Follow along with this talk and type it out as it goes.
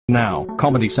Now,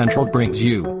 Comedy Central brings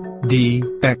you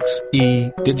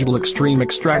DXE Digital Extreme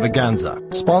Extravaganza,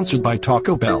 sponsored by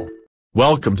Taco Bell.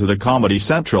 Welcome to the Comedy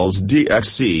Central's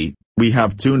DXE. We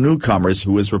have two newcomers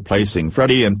who is replacing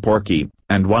Freddy and Porky,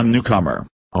 and one newcomer.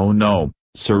 Oh no,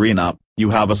 Serena,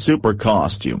 you have a super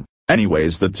costume.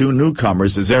 Anyways, the two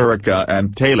newcomers is Erika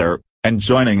and Taylor, and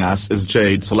joining us is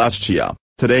Jade Celestia.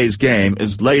 Today's game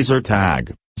is laser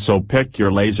tag, so pick your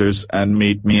lasers and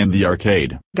meet me in the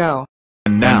arcade. Go.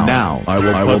 And now I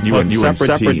will put you in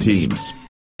separate teams.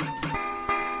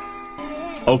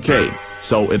 Okay,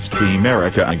 so it's Team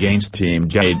Erika against Team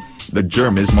Jade. The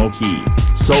germ is Moki,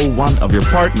 so one of your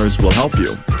partners will help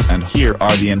you, and here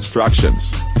are the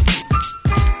instructions.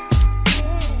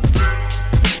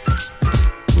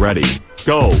 Ready,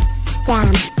 go.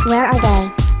 Damn, where are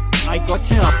they? I got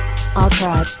him. Oh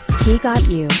crud, he got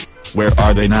you. Where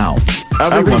are they now?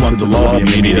 Everyone to the lobby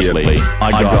immediately. I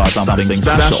got something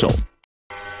special.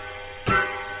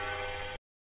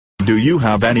 Do you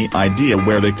have any idea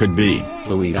where they could be?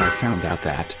 Louis, I found out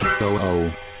that.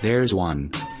 Oh, there's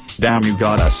one. Damn, you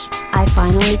got us. I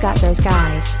finally got those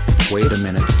guys. Wait a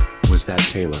minute, was that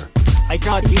Taylor? I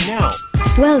got you now.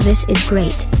 Well, this is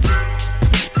great.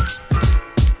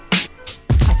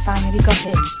 I finally got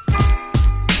him.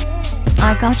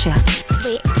 I gotcha.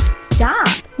 Wait, stop.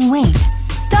 Wait,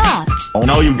 stop. Oh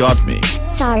no, you got me.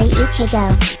 Sorry,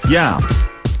 Ichigo. Yeah.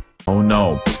 Oh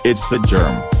no, it's the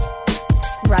germ.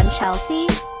 Run, Chelsea.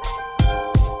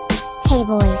 Hey,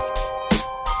 boys.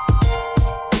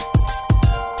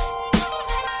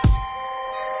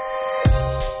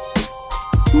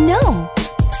 No.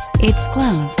 It's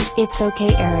closed. It's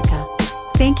okay, Erika.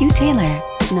 Thank you, Taylor.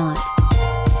 Not.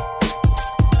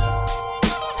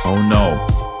 Oh no,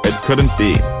 it couldn't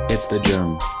be. It's the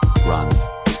germ. Run.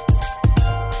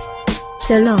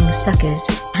 So long, suckers.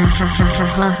 Ha ha ha ha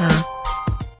ha ha.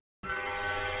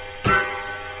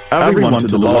 Everyone to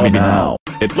the lobby now.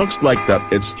 It looks like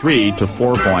that it's 3 to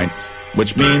 4 points,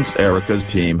 which means Erika's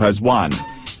team has won.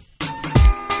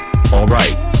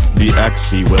 Alright,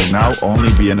 DXE will now only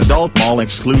be an adult mall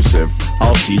exclusive.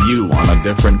 I'll see you on a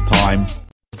different time.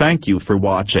 Thank you for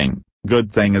watching.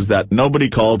 Good thing is that nobody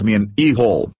called me an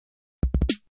e-hole.